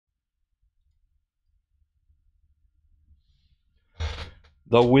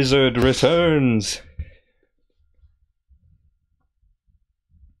The wizard returns!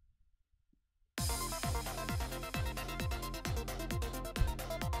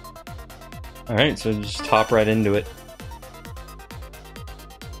 Alright, so just hop right into it.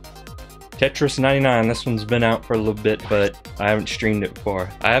 Tetris 99, this one's been out for a little bit, but I haven't streamed it before.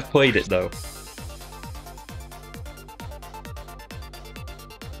 I have played it though.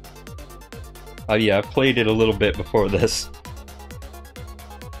 Oh yeah, I've played it a little bit before this.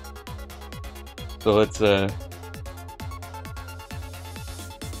 So let's do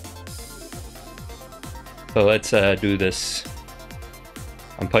this.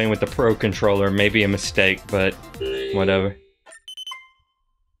 I'm playing with the Pro controller, maybe a mistake, but whatever.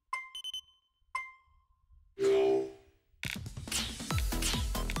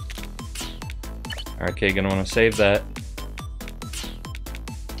 Okay, gonna want to save that.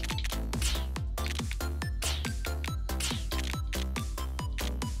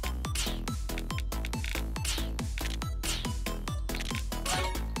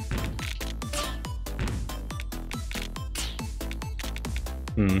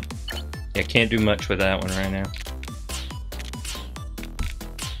 Yeah, can't do much with that one right now.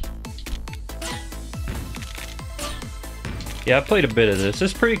 Yeah, I played a bit of this.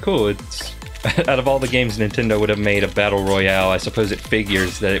 It's pretty cool. It's out of all the games Nintendo would have made a battle royale, I suppose it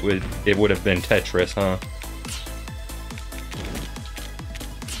figures that it would have been Tetris, huh?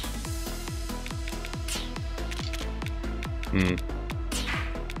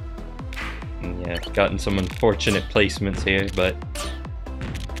 Yeah, gotten some unfortunate placements here, but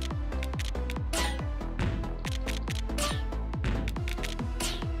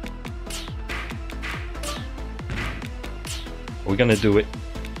we're gonna do it.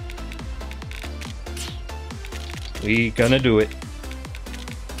 We gonna do it.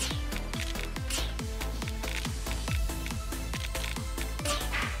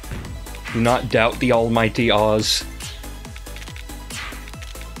 Do not doubt the almighty Oz.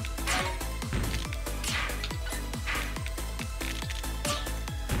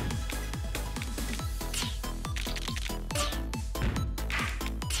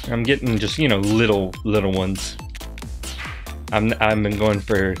 I'm getting just, you know, little ones. I've been going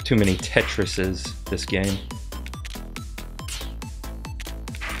for too many Tetrises this game.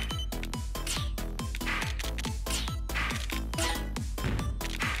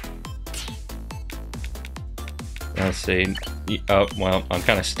 Let's see. Oh, well, I'm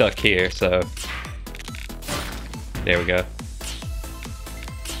kind of stuck here, so there we go.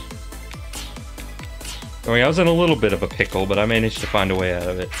 I mean, I was in a little bit of a pickle, but I managed to find a way out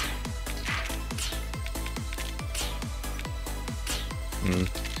of it.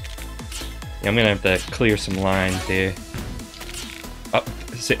 Yeah, I'm gonna have to clear some lines here. Oh,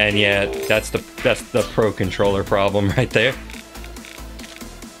 and yeah, that's the Pro controller problem right there.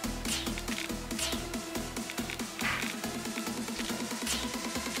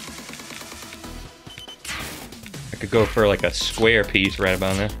 I could go for like a square piece right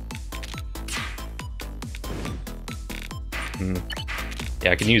about now.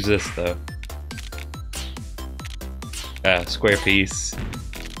 Yeah, I can use this though. Square piece.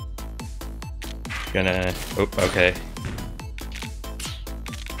 Gonna... Oh, okay.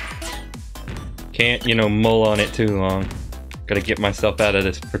 Can't, you know, mull on it too long. Gotta get myself out of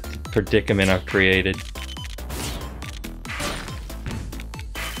this predicament I've created.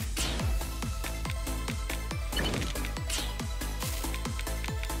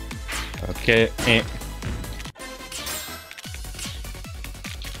 Okay,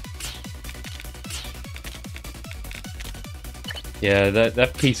 Yeah,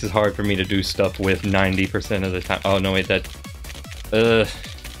 that piece is hard for me to do stuff with 90% of the time. Oh no, wait, that... Ugh.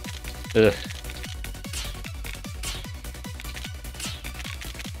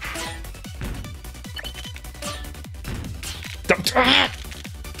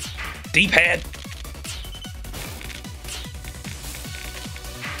 D-pad!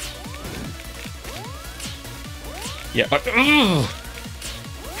 Yeah,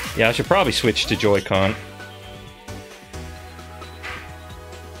 yeah, I should probably switch to Joy-Con.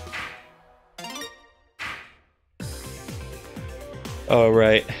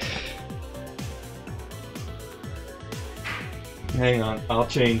 Alright. Hang on, I'll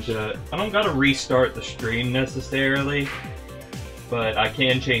change I don't gotta restart the stream necessarily, but I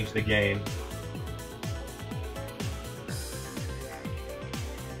can change the game.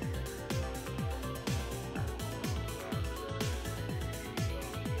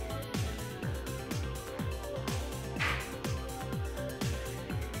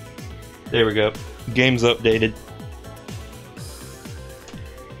 There we go. Game's updated.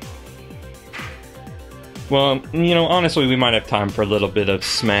 Well, you know, honestly, we might have time for a little bit of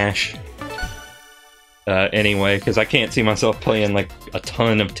Smash. Anyway, because I can't see myself playing like a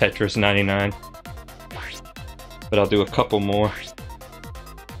ton of Tetris 99. But I'll do a couple more.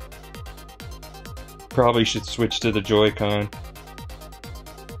 Probably should switch to the Joy-Con.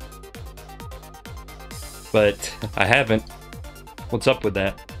 But I haven't. What's up with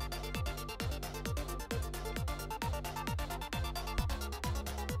that?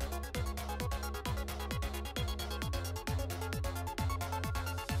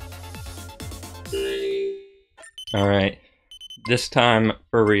 Alright. This time,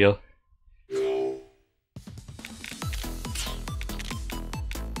 for real.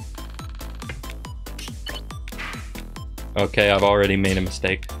 Okay, I've already made a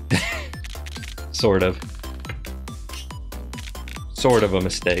mistake. Sort of. Sort of a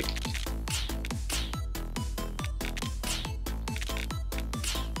mistake.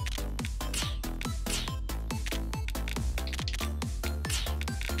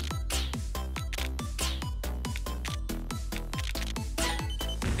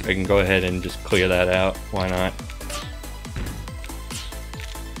 I can go ahead and just clear that out. Why not?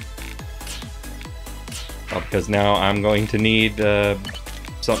 Well, because now I'm going to need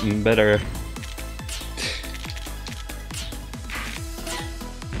something better.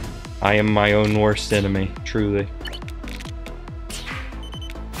 I am my own worst enemy, truly.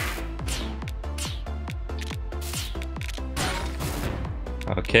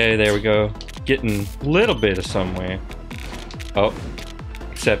 Okay, there we go. Getting a little bit of somewhere. Oh.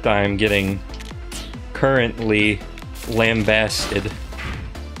 Except I am getting currently lambasted.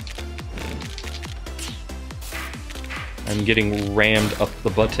 I'm getting rammed up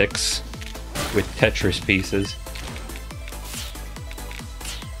the buttocks with Tetris pieces.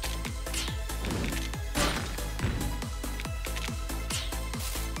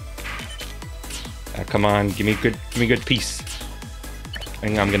 Come on, give me a good piece.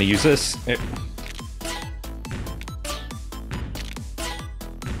 And I'm gonna use this.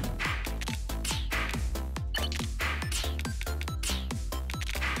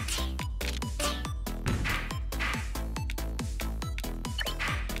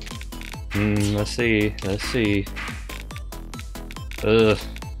 Let's see. Ugh.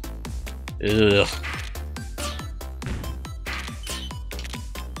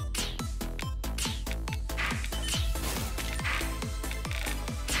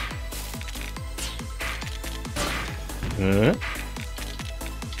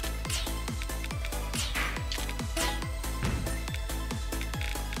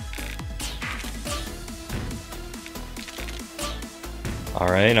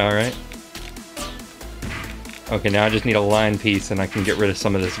 Alright. Okay, now I just need a line piece and I can get rid of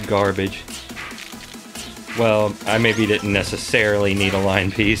some of this garbage. Well, I maybe didn't necessarily need a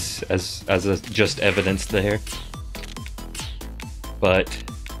line piece as just evidence there. But,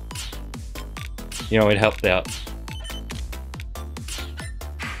 you know, it helped out.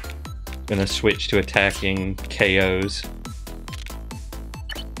 Gonna switch to attacking KOs.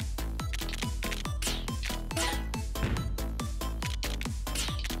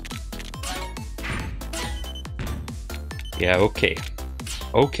 Yeah, okay.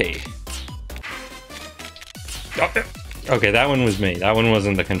 Okay, that one was me. That one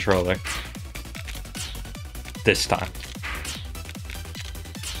wasn't the controller. This time.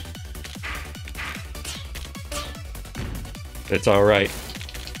 It's alright.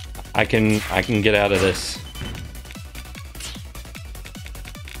 I can get out of this.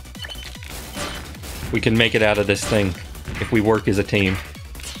 We can make it out of this thing if we work as a team.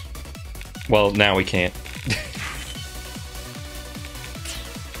 Well, now we can't.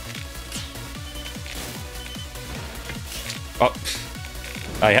 Oh,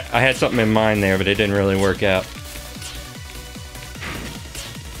 I had something in mind there, but it didn't really work out.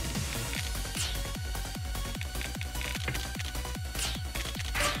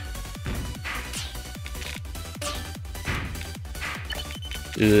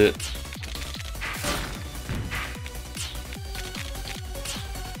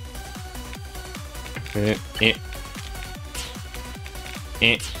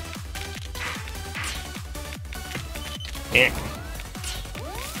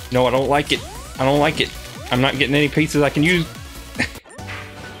 No, I don't like it. I don't like it. I'm not getting any pieces I can use.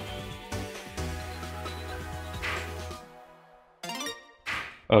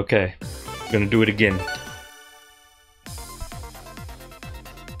 Okay, gonna do it again.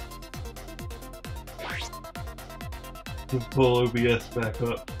 Let's pull OBS back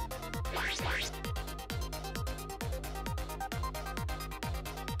up.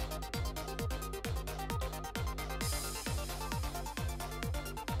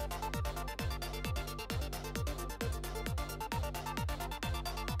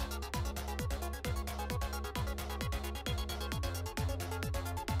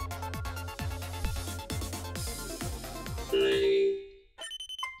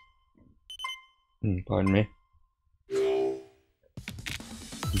 Pardon me.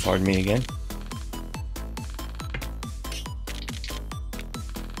 Pardon me again.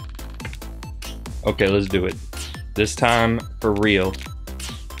 Okay, let's do it. This time, for real.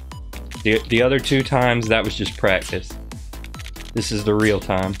 The other 2 times, that was just practice. This is the real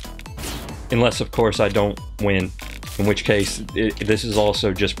time. Unless, of course, I don't win. In which case, this is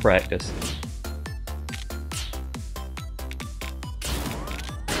also just practice.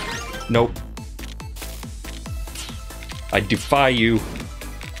 Nope. I defy you.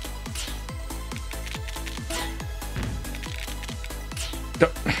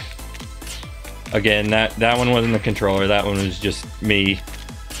 Again, that one wasn't the controller. That one was just me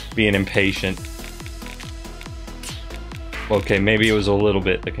being impatient. Okay, maybe it was a little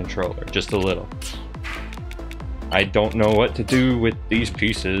bit the controller. Just a little. I don't know what to do with these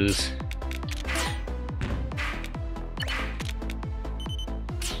pieces.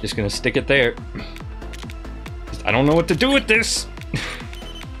 Just gonna stick it there. I don't know what to do with this.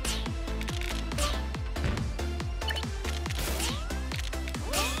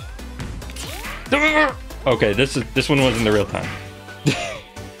 Okay, this one wasn't the real time.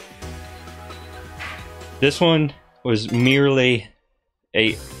 This one was merely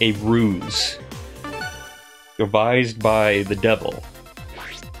a ruse devised by the devil.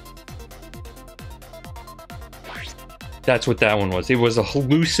 That's what that one was. It was a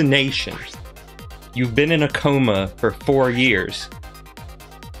hallucination. You've been in a coma for 4 years.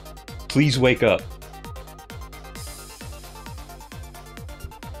 Please wake up.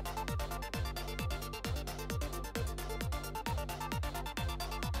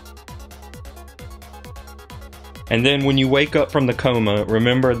 And then when you wake up from the coma,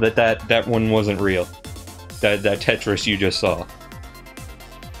 remember that one wasn't real. That Tetris you just saw.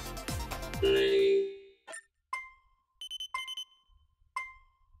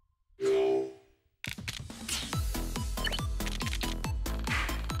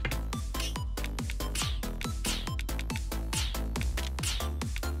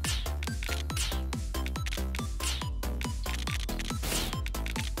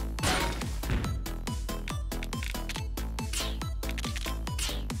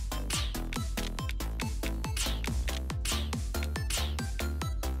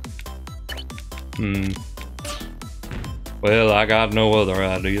 Well, I got no other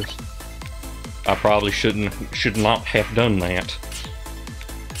ideas. I probably should not have done that.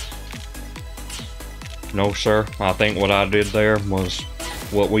 No, sir. I think what I did there was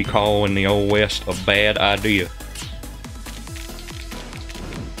what we call in the Old West a bad idea.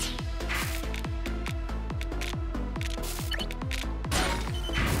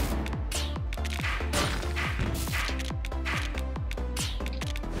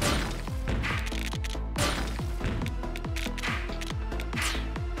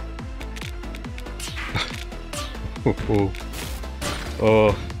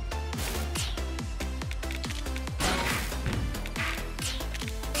 Oh.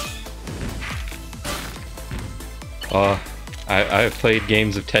 I have played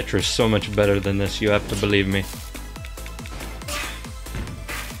games of Tetris so much better than this, you have to believe me.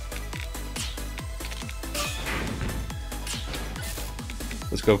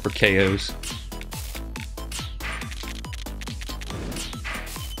 Let's go for KOs.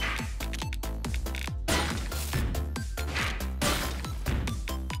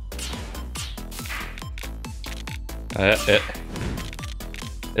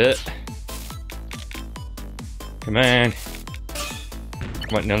 Come on.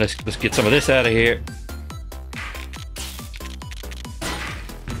 Come on, now let's get some of this out of here.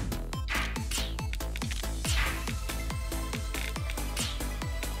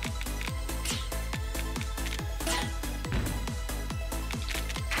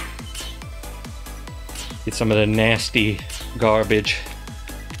 Get some of the nasty garbage.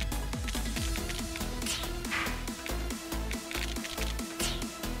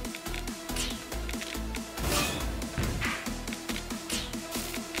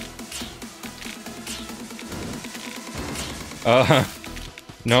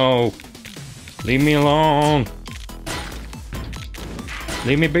 No. Leave me alone.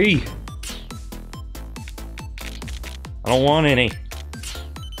 Leave me be. I don't want any.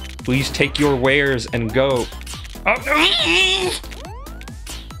 Please take your wares and go. Oh.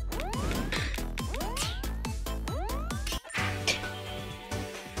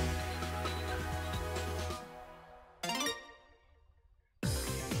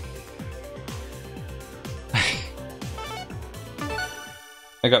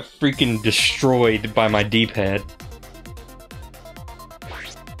 I got freaking destroyed by my D-pad.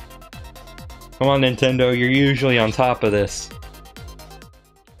 Come on, Nintendo, you're usually on top of this.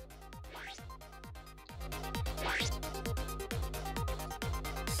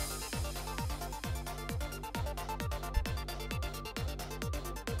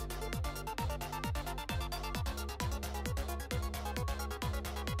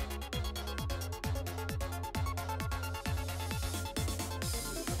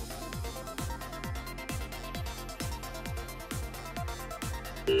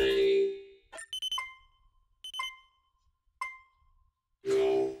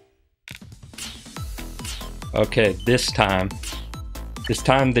 Okay, this time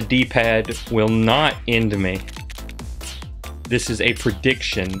the D-pad will not end me. This is a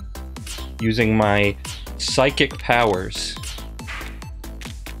prediction using my psychic powers.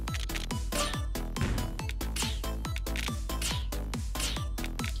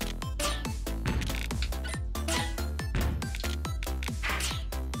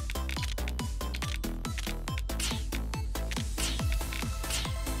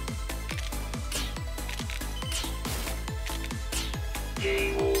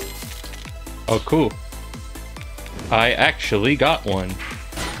 Oh, cool. I actually got one.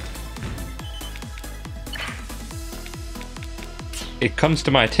 It comes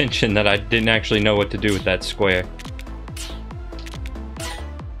to my attention that I didn't actually know what to do with that square.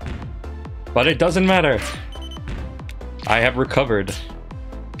 But it doesn't matter. I have recovered.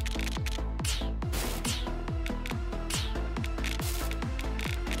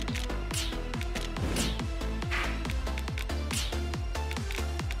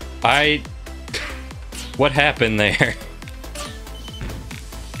 What happened there?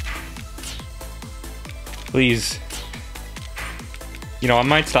 Please. You know, I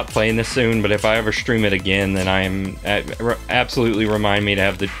might stop playing this soon, but if I ever stream it again, then I am absolutely remind me to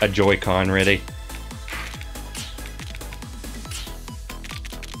have a Joy-Con ready.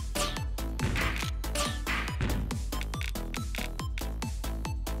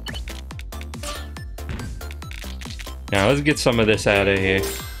 Now let's get some of this out of here.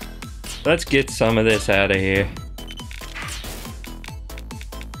 Let's get some of this out of here.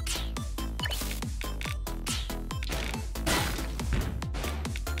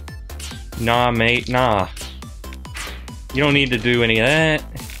 Nah, mate, nah. You don't need to do any of that.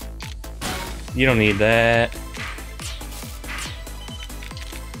 You don't need that.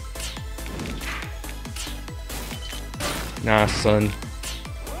 Nah, son.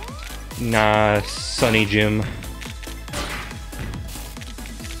 Nah, Sonny Jim.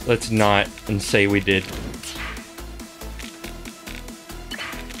 Let's not and say we did.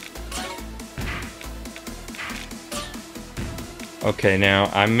 Okay, now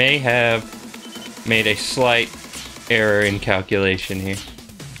I may have made a slight error in calculation here.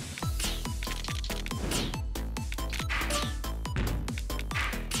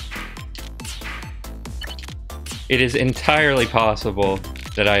 It is entirely possible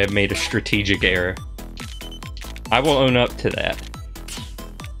that I have made a strategic error. I will own up to that.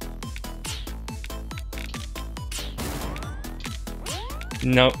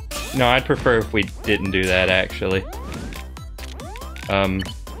 No, I'd prefer if we didn't do that, actually. How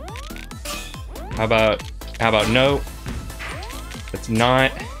about no? Let's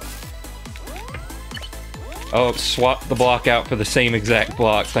not. Oh, swap the block out for the same exact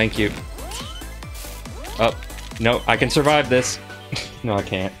block, thank you. Oh, no, I can survive this. No, I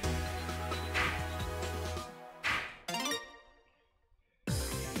can't.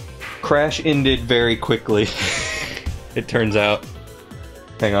 Crash ended very quickly, it turns out.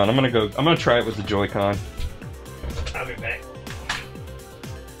 Hang on, I'm gonna try it with the Joy-Con. I'll be back.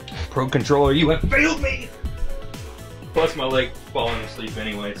 Pro Controller, you have failed me! Plus my leg falling asleep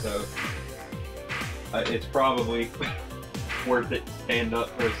anyway, so it's probably worth it to stand up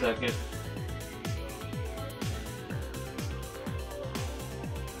for a second.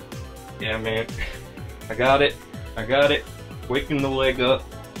 Yeah, man. I got it. Waking the leg up.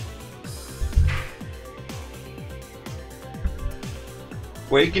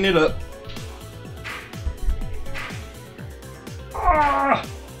 Waking it up. Ah!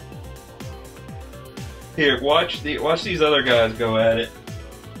 Here, watch these other guys go at it.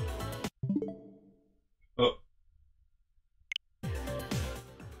 Oh.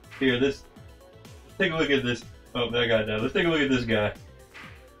 Here, let's take a look at this. Oh, that guy died. Let's take a look at this guy.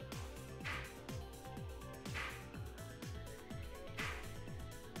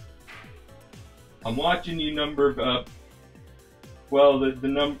 I'm watching you well, the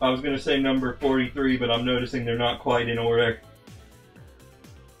number, I was going to say number 43, but I'm noticing they're not quite in order.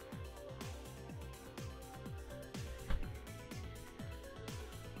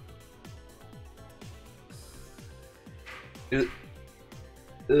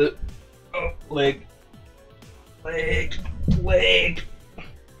 Oh, leg.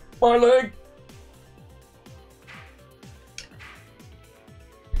 My leg.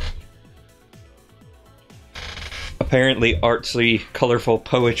 Apparently artsy, colorful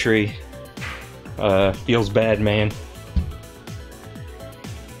poetry feels bad, man.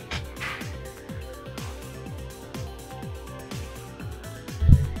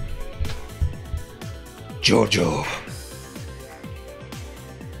 Jojo.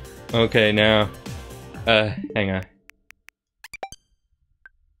 Okay, now, hang on.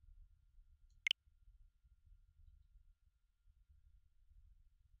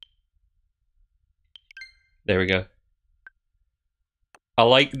 There we go. I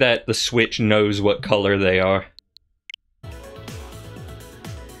like that the Switch knows what color they are.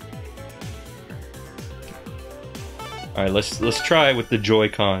 Alright, let's try with the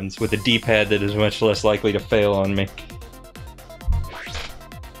Joy-Cons, with a D-pad that is much less likely to fail on me.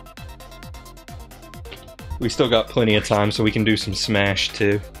 We still got plenty of time, so we can do some Smash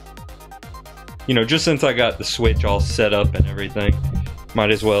too. You know, just since I got the Switch all set up and everything, might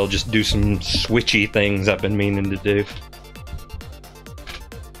as well just do some switchy things I've been meaning to do.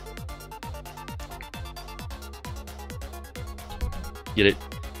 Get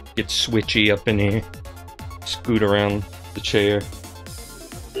switchy up in here. Scoot around the chair.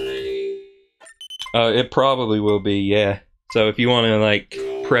 It probably will be, yeah. So if you want to, like,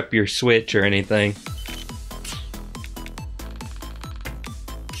 prep your Switch or anything.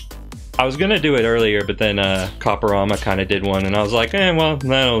 I was gonna do it earlier, but then Copperama kind of did one, and I was like, well,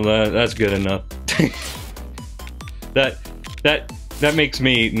 that's good enough. that makes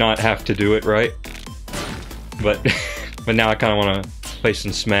me not have to do it, right? But but now I kind of want to play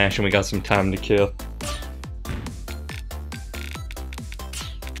some Smash, and we got some time to kill.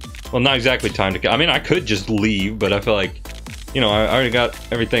 Well, not exactly time to kill. I mean, I could just leave, but I feel like, you know, I already got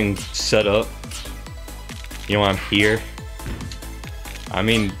everything set up. You know, I'm here. I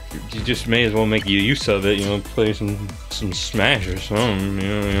mean, you just may as well make use of it, you know, play some Smash or something,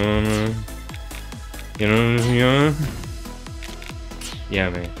 you know? Yeah,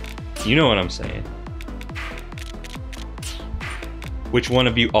 man. You know what I'm saying. Which one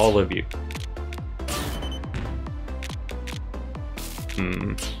of you? All of you.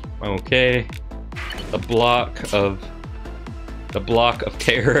 Okay. The block of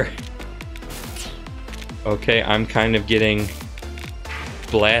terror. Okay, I'm kind of getting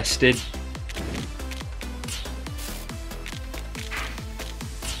blasted.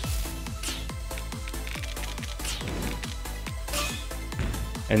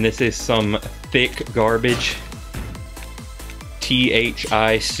 And this is some thick garbage.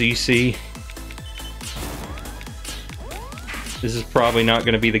 THICC. This is probably not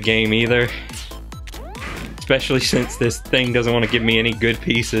going to be the game either. Especially since this thing doesn't want to give me any good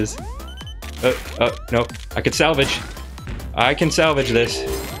pieces. No. I can salvage. I can salvage this.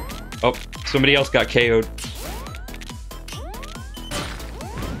 Oh, somebody else got KO'd.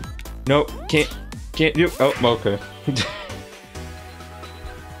 Nope, can't do. Oh, okay.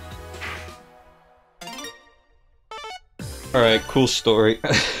 Alright, cool story.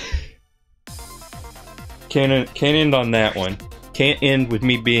 Can't end on that one. Can't end with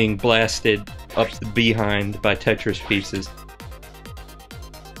me being blasted up the behind by Tetris pieces.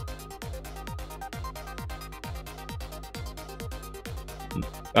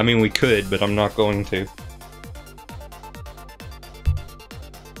 I mean, we could, but I'm not going to.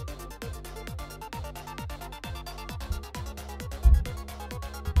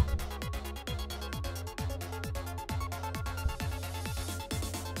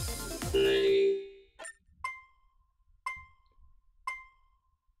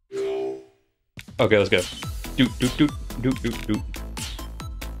 Okay, let's go. Doot, doot, doot, doot, doot, doot.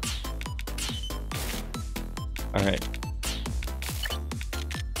 Alright.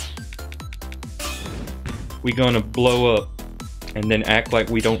 We gonna blow up and then act like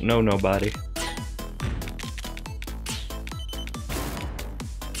we don't know nobody.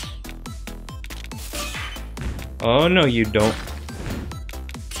 Oh no, you don't.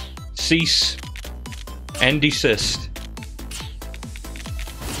 Cease and desist.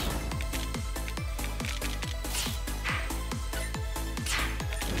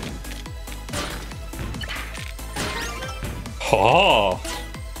 Oh!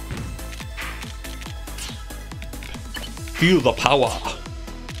 Feel the power.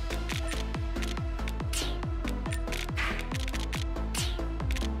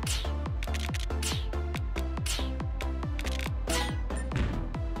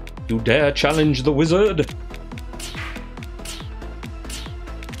 You dare challenge the wizard?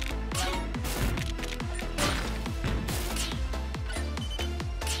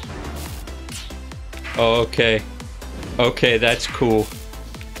 Okay. Okay, that's cool.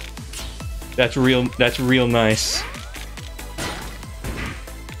 That's real nice.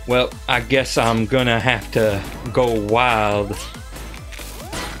 Well, I guess I'm gonna have to go wild.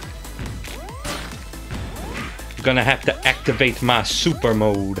 I'm gonna have to activate my super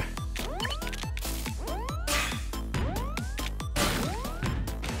mode.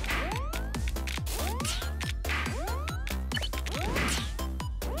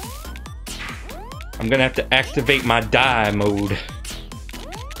 I'm gonna have to activate my die mode.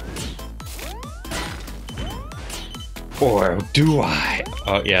 Or do I?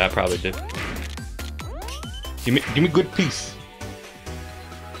 Oh yeah, I probably do. Give me good piece.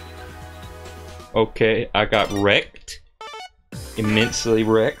 Okay, I got wrecked. Immensely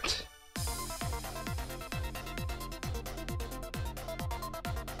wrecked.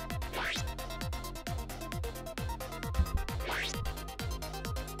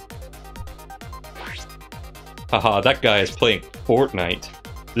 Haha, that guy is playing Fortnite.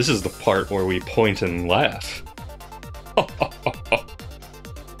 This is the part where we point and laugh.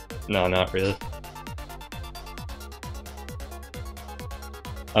 No, not really.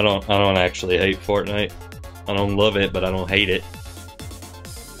 I don't actually hate Fortnite. I don't love it, but I don't hate it.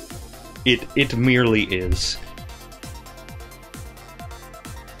 It merely is.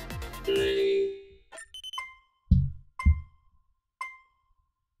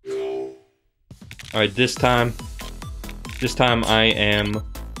 Alright, this time I am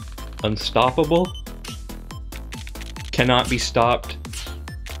unstoppable. Cannot be stopped.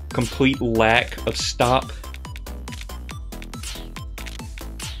 Complete lack of stop.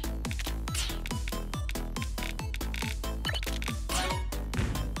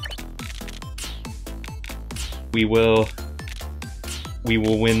 We will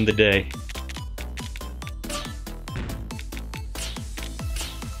win the day.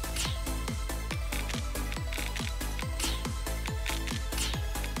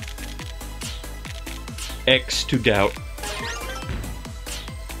 X to doubt.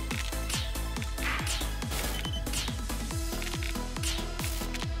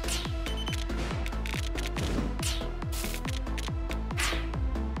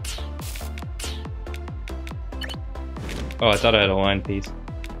 Oh, I thought I had a line piece.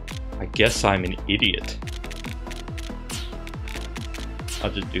 I guess I'm an idiot.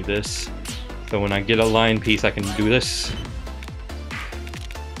 I'll just do this. So when I get a line piece, I can do this.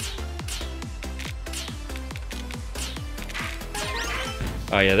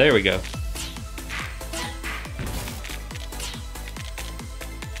 Oh yeah, there we go.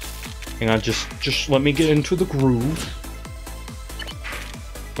 Hang on, just let me get into the groove.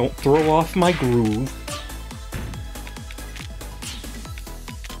 Don't throw off my groove.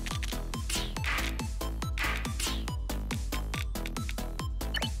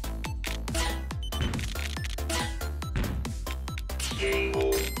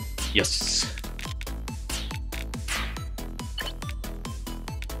 Yes.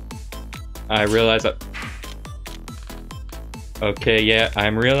 I realize that. Okay, yeah,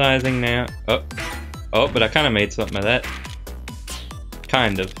 I'm realizing now. Oh, but I kind of made something of that.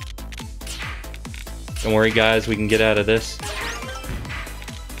 Kind of. Don't worry, guys, we can get out of this.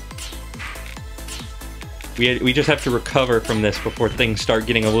 We just have to recover from this before things start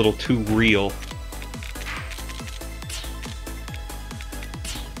getting a little too real.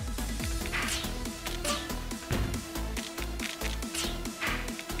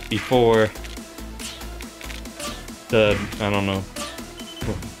 Before I don't know.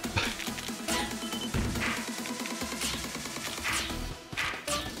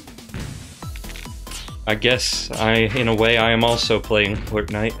 I guess in a way, I am also playing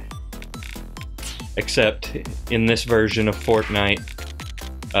Fortnite. Except in this version of Fortnite,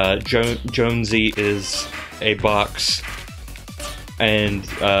 Jonesy is a box, and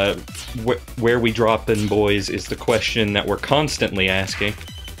where we drop in, boys, is the question that we're constantly asking.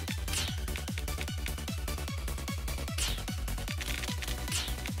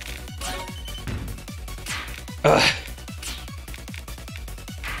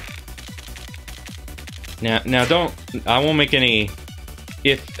 Now I won't make any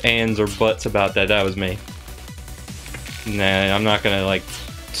ifs, ands, or buts about that. That was me. Nah, I'm not gonna like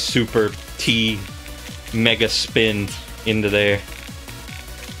super T mega spin into there.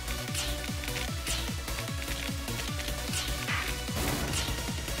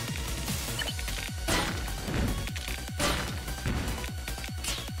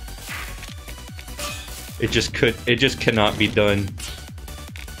 It just cannot be done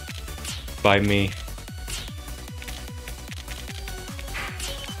by me.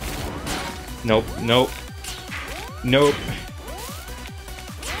 Nope, nope, nope.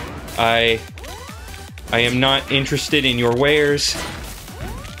 I am not interested in your wares.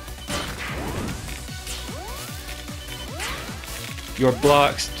 Your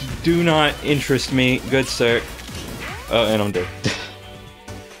blocks do not interest me, good sir. Oh, and I'm dead.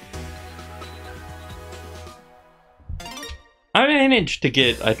 I managed to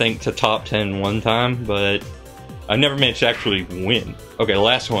get, I think, to top 10 one time, but I never managed to actually win. Okay,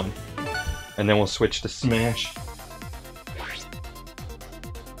 last one. And then we'll switch to Smash.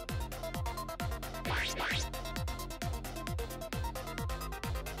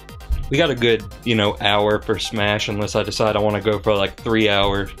 We got a good, hour for Smash, unless I decide I want to go for like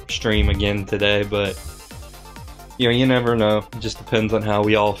 3-hour stream again today, but you know, you never know. It just depends on how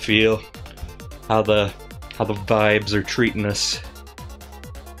we all feel, how the vibes are treating us.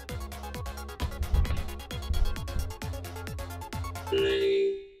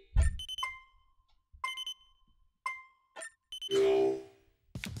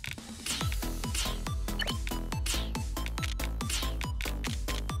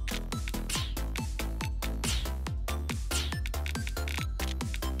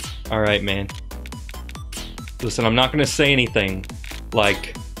 Alright, man. Listen, I'm not gonna say anything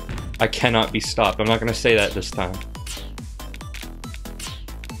like I cannot be stopped. I'm not gonna say that this time.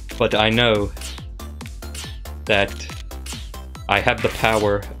 But I know that I have the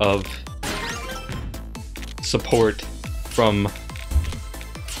power of support from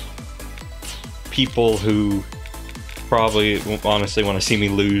people who probably honestly want to see me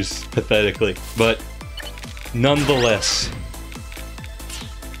lose pathetically. But nonetheless,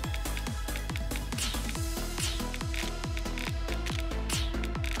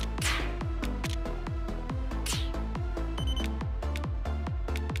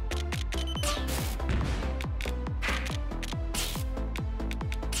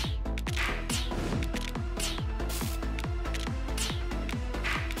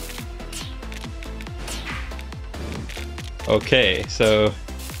 okay, so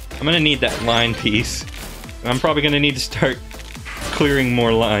I'm gonna need that line piece. And I'm probably gonna need to start clearing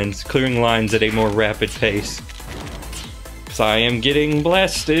more lines, clearing lines at a more rapid pace. Because I am getting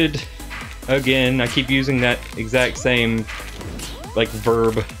blasted again. I keep using that exact same, like,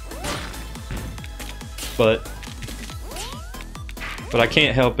 verb. But I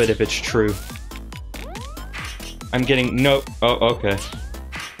can't help it if it's true. I'm getting, nope, oh, okay.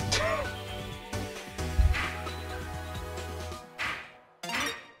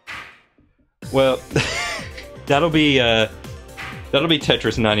 Well, that'll be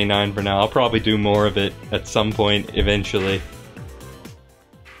Tetris 99 for now. I'll probably do more of it at some point eventually.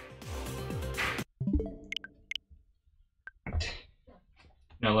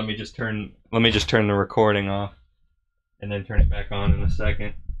 Now let me just turn the recording off and then turn it back on in a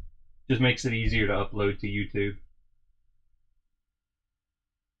second. Just makes it easier to upload to YouTube.